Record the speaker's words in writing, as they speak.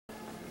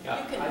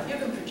Yeah. You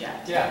can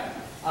project. Yeah.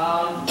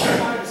 I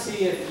wanted to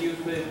see if you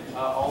could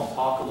all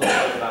talk a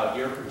little bit about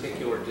your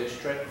particular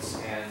districts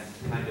and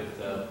kind of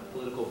the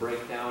political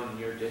breakdown in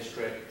your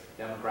district,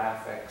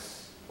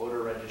 demographics,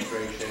 voter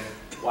registration.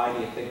 Why do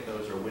you think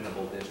those are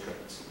winnable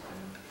districts?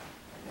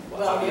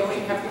 Well,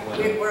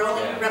 we're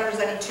only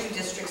representing 2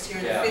 districts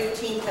here. Yeah. The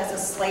 15th has a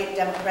slight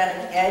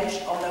Democratic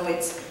edge, although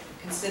it's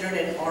considered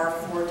an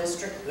R4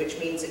 district, which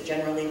means it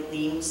generally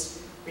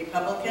leans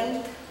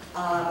Republican.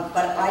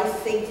 But I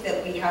think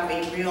that we have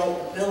a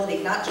real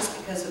ability, not just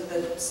because of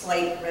the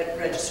slight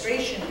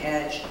registration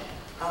edge,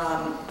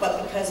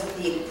 but because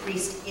of the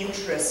increased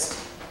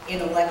interest in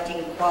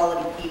electing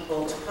quality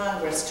people to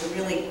Congress to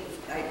really,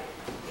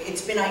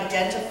 it's been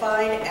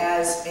identified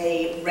as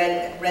a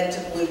red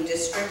to blue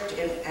district,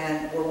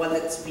 or one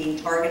that's being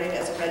targeted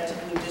as a red to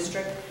blue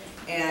district,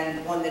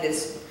 and one that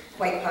is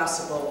quite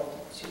possible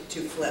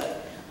to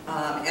flip.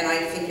 And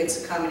I think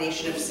it's a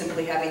combination of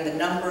simply having the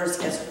numbers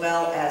as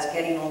well as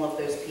getting all of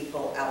those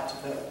people out to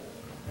vote.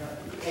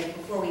 And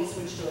before we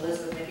switch to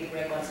Elizabeth, maybe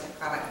Greg wants to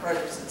comment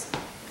further since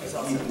he's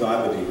also... No,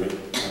 I would agree.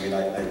 I mean,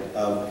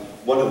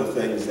 one of the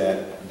things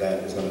that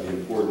is going to be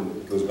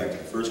important, goes back to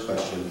the first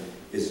question,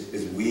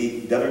 is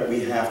we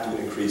have to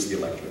increase the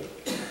electorate.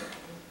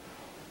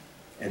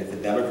 And if the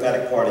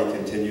Democratic Party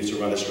continues to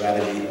run a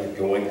strategy of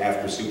going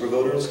after super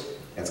voters,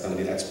 that's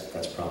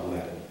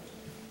problematic.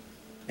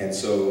 And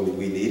so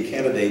we need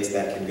candidates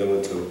that can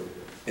go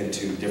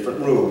into different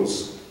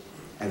rooms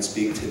and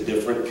speak to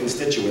different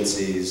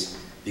constituencies,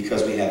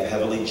 because we have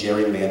heavily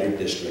gerrymandered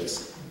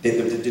districts.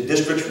 The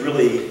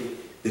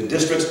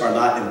districts are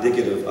not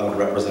indicative of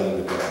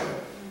representative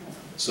government.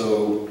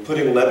 So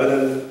putting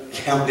Lebanon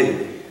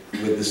County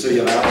with the city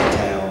of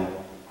Allentown,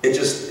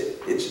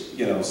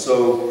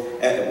 so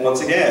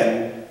once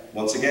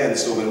again,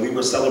 so when we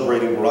were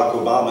celebrating Barack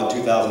Obama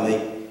in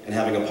 2008 and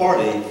having a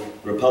party,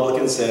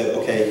 Republicans said,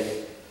 okay,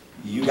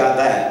 you got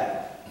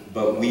that,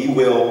 but we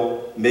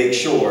will make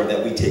sure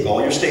that we take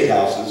all your state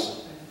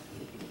houses,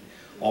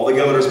 all the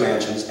governor's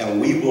mansions,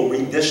 and we will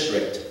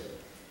redistrict,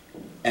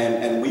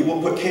 and we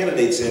will put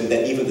candidates in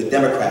that even the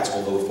Democrats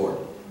will vote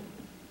for.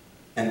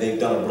 And they've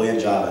done a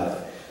brilliant job at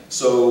it.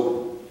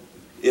 So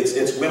it's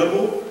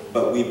winnable,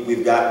 but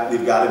we've got to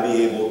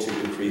be able to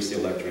increase the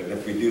electorate. And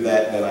if we do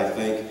that, then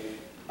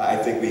I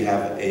think we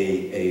have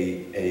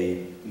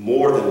a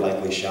more than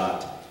likely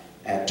shot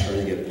at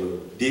turning it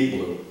blue, deep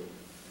blue,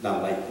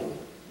 not light blue.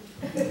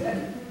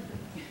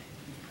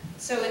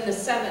 So in the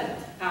 7th,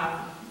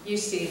 you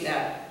see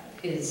that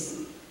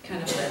is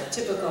kind of the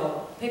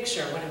typical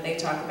picture when they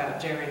talk about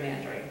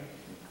gerrymandering.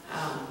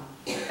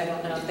 I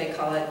don't know if they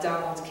call it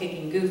Donald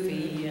kicking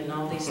Goofy and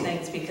all these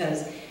things,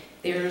 because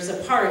there's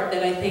a part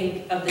that I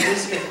think of the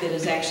district that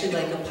is actually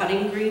like a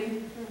putting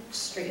green,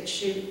 straight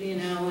shoot,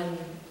 and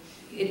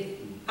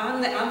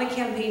on the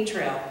campaign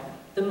trail,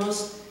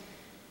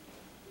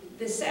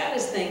 the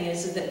saddest thing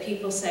is that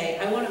people say,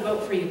 I want to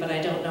vote for you, but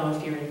I don't know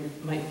if you're in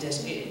my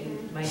district.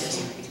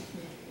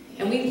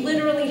 And we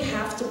literally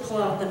have to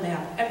pull out the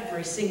map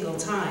every single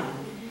time,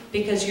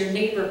 because your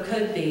neighbor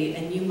could be,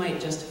 and you might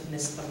just have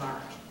missed the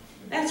mark.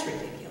 That's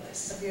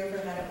ridiculous. Have you ever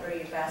had it where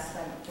you've asked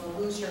them, well,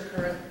 who's your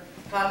current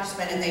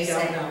congressman, and they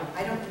don't say, know.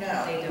 I don't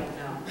know. They don't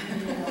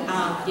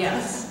know.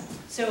 Yes.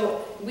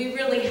 So we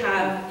really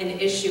have an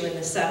issue in the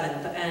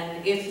 7th,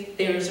 and if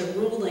there's a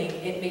ruling,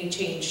 it may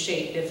change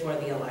shape before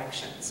the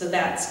election. So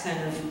that's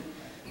kind of,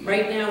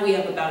 right now we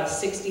have about a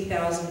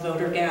 60,000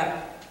 voter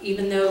gap,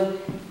 even though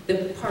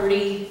the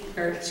party,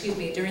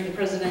 during the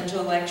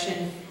presidential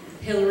election,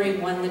 Hillary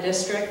won the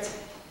district.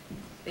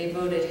 They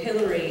voted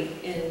Hillary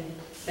and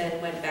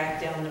then went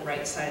back down the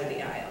right side of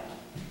the aisle,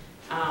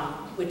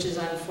 which is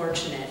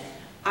unfortunate.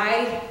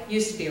 I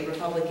used to be a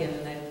Republican,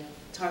 and I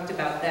talked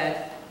about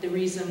that. The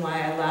reason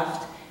why I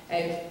left,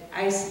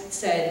 I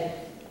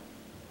said,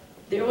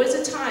 there was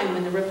a time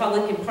when the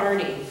Republican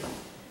Party,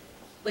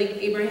 like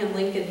Abraham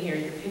Lincoln here,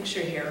 your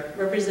picture here,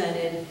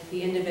 represented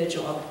the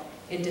individual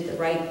and did the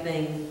right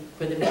thing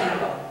for the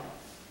people.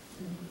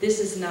 This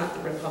is not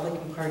the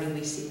Republican Party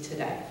we see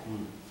today.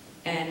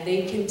 And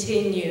they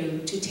continue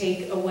to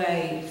take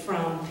away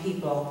from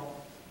people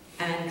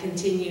and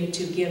continue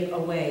to give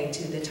away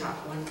to the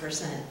top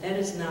 1%. That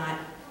is not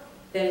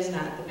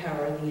the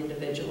power of the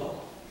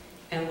individual.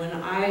 And when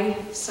I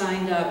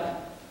signed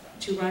up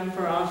to run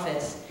for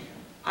office,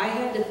 I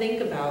had to think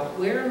about,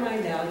 where are my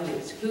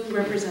values? Who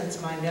represents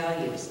my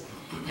values?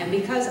 And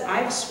because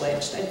I've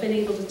switched, I've been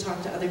able to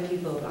talk to other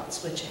people about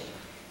switching,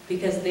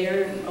 because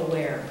they're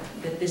aware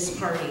that this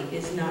party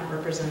is not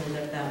representative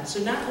of them.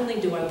 So not only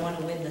do I want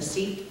to win the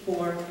seat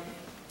or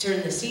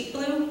turn the seat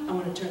blue, I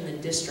want to turn the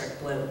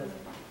district blue,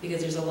 because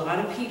there's a lot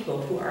of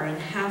people who are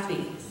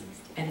unhappy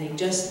and they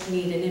just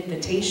need an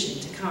invitation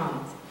to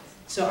come.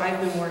 So I've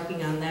been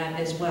working on that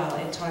as well,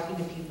 and talking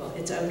to people.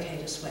 It's okay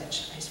to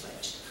switch. I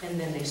switched, and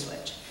then they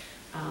switch.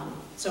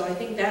 So I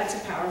think that's a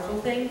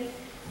powerful thing.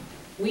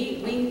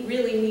 We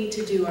really need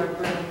to do our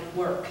brain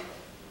work.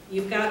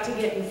 You've got to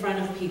get in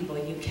front of people.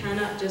 You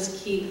cannot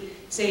just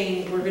keep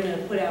saying we're gonna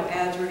put out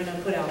ads, we're gonna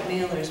put out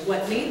mailers.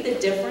 What made the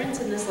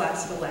difference in this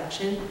last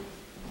election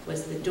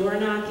was the door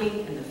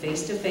knocking and the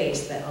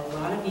face-to-face that a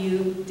lot of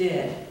you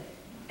did.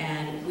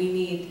 And we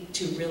need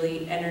to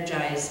really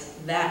energize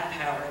that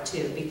power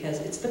too, because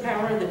it's the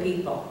power of the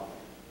people.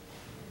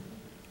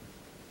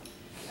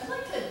 I'd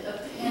like to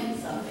append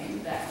something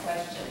to that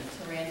question,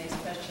 to Randy's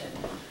question.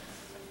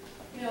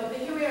 You know,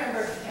 here we are in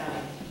Berks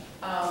County.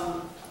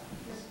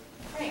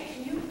 Frank,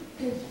 can you,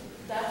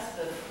 that's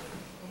the,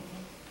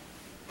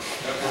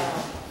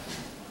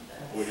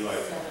 What would you like?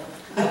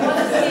 I want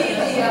to see the,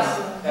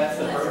 That's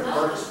the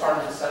Berks part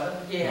of the 7?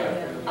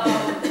 yeah. I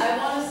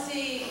want to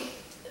see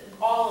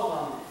all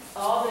of them,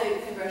 all the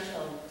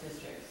congressional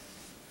districts.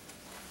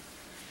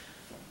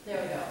 There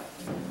we go.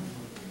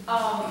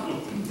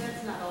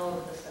 That's not all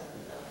of the stuff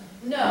though.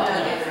 No,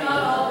 it's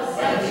not all the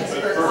sections,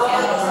 it's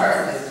all the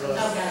Berks.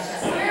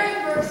 We're in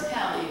Berks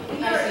County. We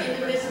are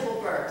Indivisible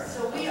Berks. So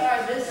we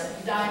are this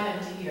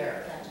diamond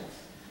here.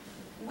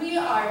 We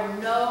are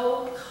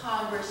no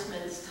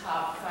congressman's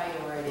top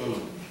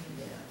priority.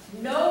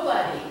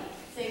 Nobody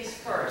thinks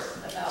first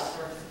about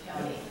Berks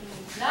County.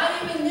 Not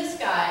even this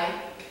guy,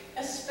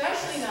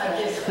 especially not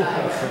this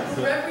guy,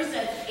 who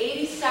represents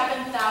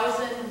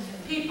 87,000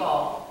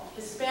 people,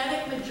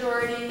 Hispanic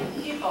majority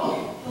people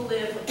who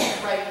live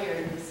right here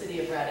in the city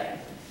of Reading.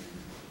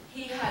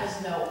 He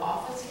has no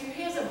office here.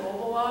 He has a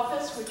mobile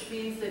office, which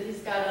means that he's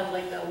got a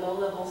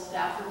low-level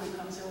staffer who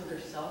comes in with their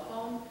cell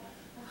phone.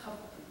 A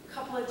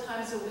couple of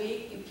times a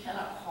week, you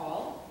cannot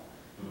call.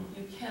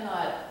 You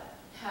cannot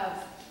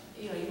have,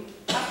 you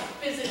have to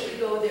physically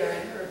go there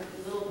in her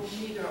little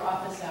meager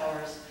office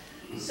hours.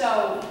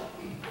 So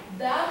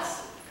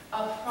that's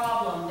a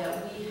problem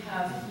that we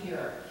have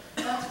here.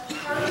 That's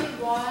partly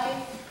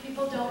why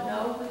people don't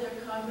know who their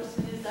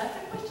congressman is. That's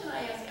a question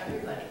I ask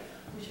everybody.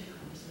 Who's your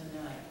congressman?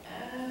 They're like,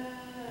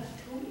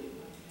 Tony?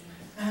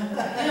 And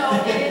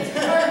it's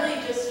partly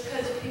just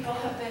because people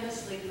have been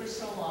asleep for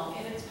so long,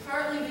 and it's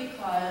partly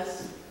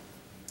because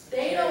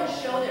they don't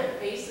show their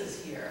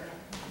faces here.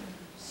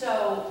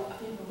 So,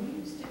 We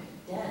used to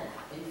Dent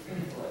in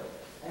Freeport.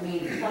 I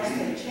mean, plus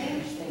they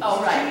changed things.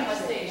 oh right,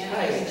 plus they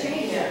They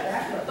changed it.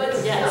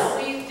 But Yes.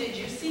 still, did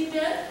you see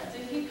Dent?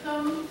 Did he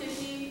come? Did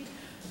he?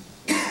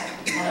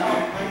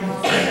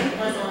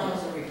 My mom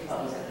was a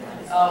Republican.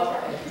 Oh,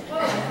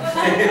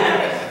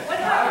 What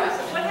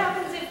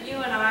happens if you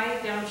and I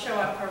don't show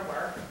up for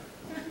work?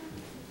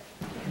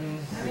 I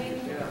mean,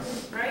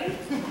 right?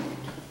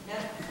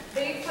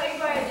 They play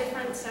by a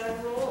different set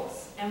of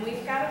rules, and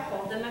we've got to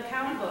hold them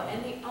accountable.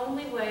 And the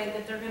only way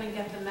that they're going to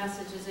get the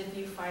message is if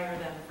you fire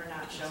them for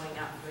not showing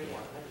up for you.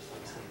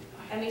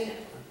 I mean,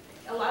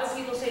 a lot of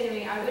people say to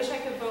me, I wish I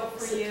could vote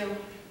for you.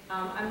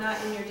 I'm not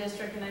in your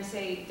district, and I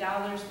say,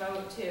 dollars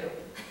vote too.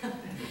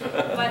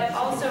 But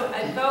also,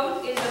 a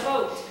vote is a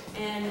vote,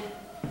 and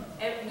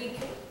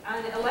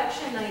on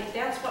election night,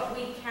 that's what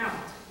we count.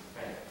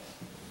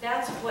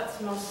 That's what's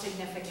most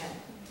significant.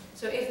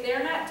 So if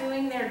they're not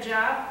doing their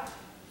job,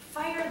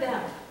 fire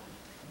them.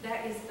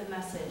 That is the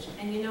message.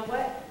 And you know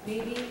what?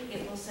 Maybe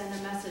it will send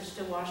a message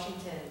to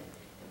Washington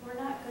that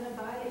we're not going to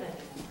buy it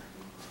anymore.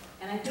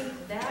 And I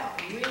think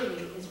that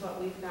really is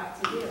what we've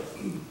got to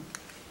do.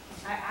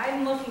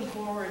 I'm looking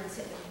forward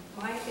to,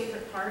 my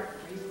favorite part,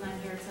 the reason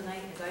I'm here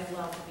tonight, is I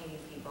love meeting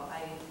people.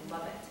 I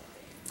love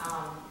it.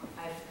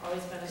 I've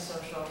always been a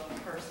social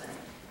person.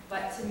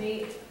 But to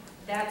me,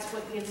 that's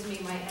what gives me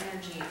my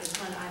energy, is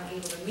when I'm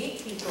able to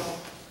meet people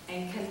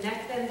and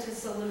connect them to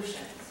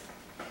solutions.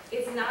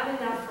 It's not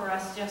enough for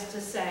us just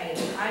to say,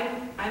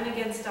 I'm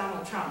against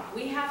Donald Trump.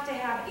 We have to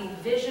have a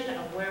vision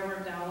of where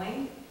we're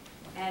going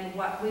and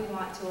what we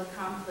want to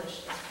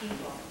accomplish as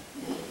people.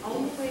 And the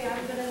only way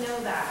I'm going to know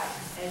that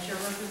as your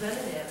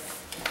representative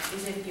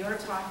is if you're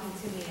talking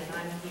to me and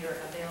I'm here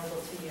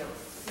available to you.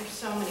 There's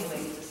so many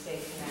ways to stay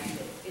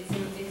connected.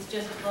 It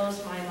just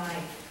blows my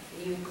mind.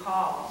 You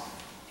call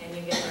and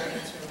you get your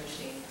answering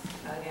machine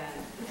again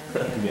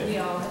and again. We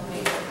all have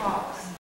made calls.